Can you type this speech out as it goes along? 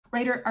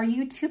Writer, are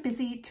you too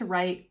busy to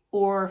write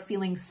or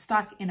feeling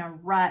stuck in a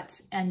rut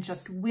and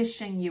just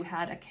wishing you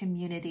had a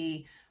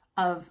community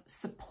of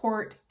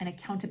support and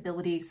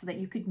accountability so that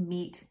you could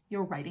meet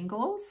your writing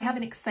goals? I have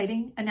an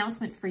exciting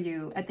announcement for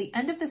you. At the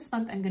end of this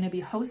month, I'm going to be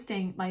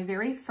hosting my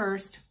very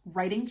first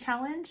writing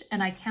challenge,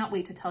 and I can't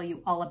wait to tell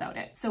you all about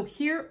it. So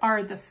here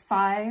are the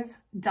 5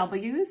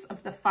 W's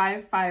of the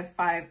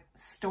 555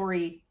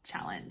 Story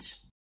Challenge.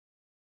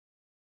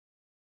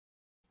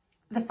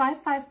 The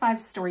 555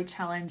 Story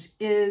Challenge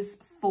is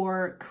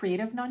for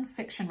creative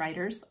nonfiction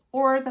writers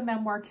or the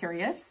memoir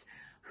curious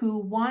who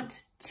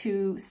want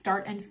to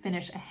start and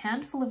finish a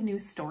handful of new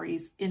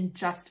stories in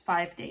just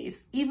 5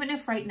 days, even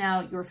if right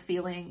now you're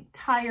feeling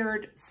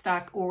tired,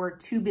 stuck, or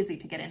too busy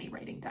to get any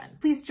writing done.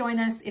 Please join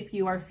us if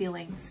you are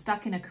feeling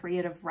stuck in a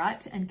creative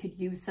rut and could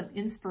use some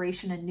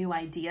inspiration and new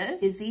ideas,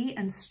 busy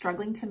and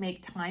struggling to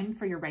make time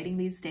for your writing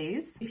these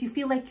days. If you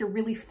feel like you're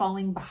really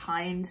falling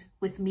behind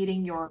with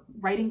meeting your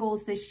writing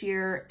goals this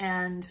year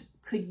and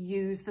could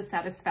use the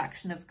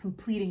satisfaction of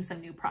completing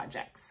some new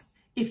projects.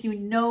 If you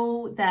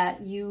know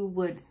that you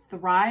would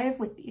thrive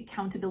with the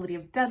accountability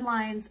of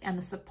deadlines and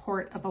the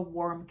support of a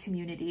warm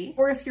community,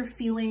 or if you're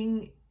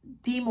feeling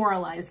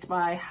demoralized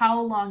by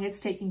how long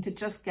it's taking to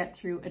just get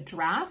through a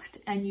draft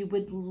and you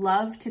would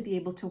love to be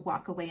able to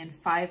walk away in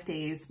 5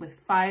 days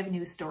with 5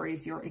 new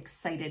stories you're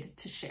excited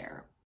to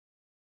share.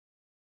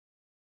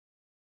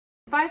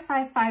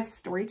 555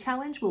 Story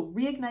Challenge will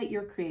reignite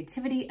your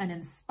creativity and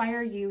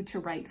inspire you to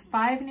write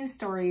 5 new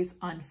stories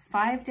on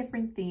 5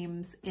 different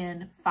themes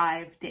in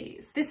 5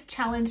 days. This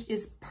challenge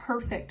is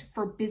perfect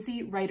for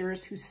busy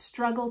writers who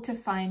struggle to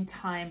find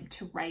time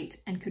to write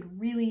and could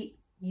really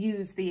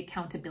use the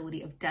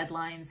accountability of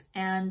deadlines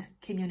and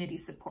community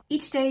support.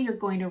 Each day you're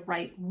going to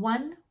write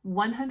one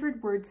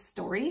 100-word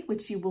story,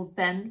 which you will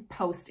then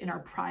post in our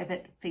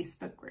private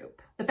Facebook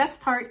group. The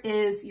best part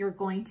is you're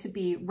going to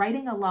be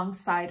writing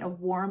alongside a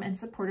warm and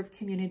supportive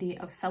community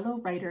of fellow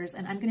writers,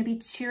 and I'm going to be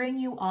cheering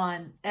you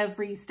on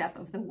every step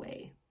of the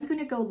way. I'm going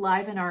to go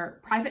live in our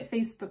private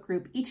Facebook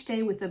group each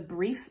day with a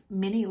brief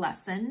mini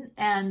lesson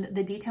and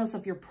the details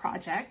of your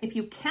project. If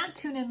you can't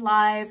tune in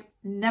live,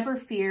 never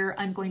fear,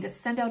 I'm going to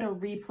send out a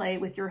replay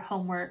with your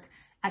homework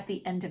at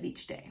the end of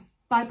each day.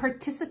 By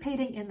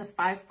participating in the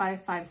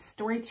 555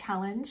 Story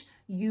Challenge,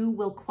 you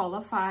will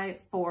qualify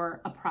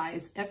for a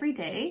prize every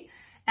day,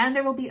 and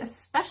there will be a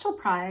special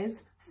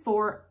prize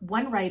for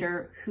one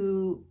writer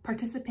who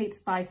participates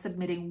by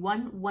submitting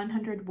one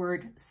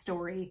 100-word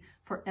story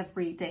for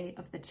every day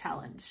of the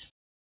challenge.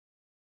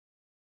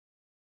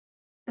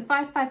 The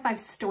 555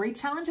 Story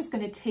Challenge is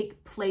going to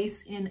take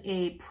place in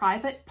a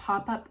private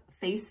pop-up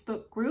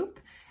Facebook group,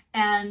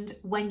 and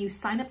when you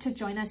sign up to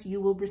join us, you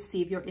will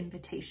receive your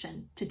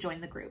invitation to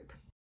join the group.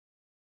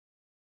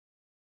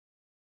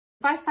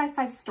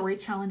 555 Story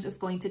Challenge is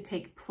going to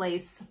take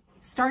place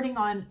starting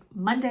on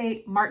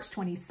Monday, March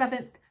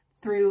 27th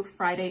through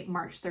Friday,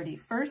 March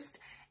 31st.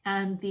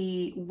 And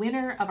the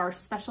winner of our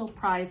special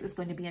prize is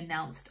going to be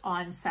announced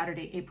on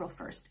Saturday, April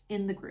 1st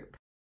in the group.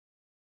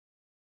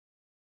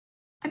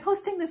 I'm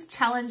hosting this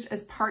challenge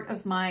as part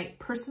of my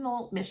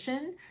personal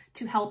mission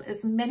to help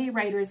as many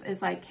writers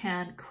as I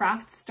can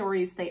craft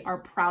stories they are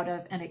proud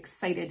of and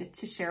excited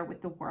to share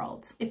with the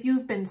world. If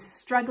you've been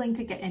struggling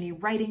to get any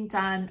writing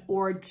done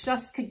or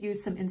just could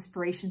use some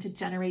inspiration to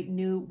generate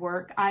new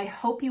work, I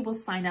hope you will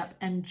sign up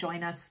and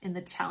join us in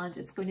the challenge.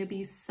 It's going to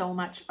be so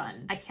much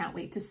fun. I can't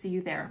wait to see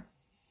you there.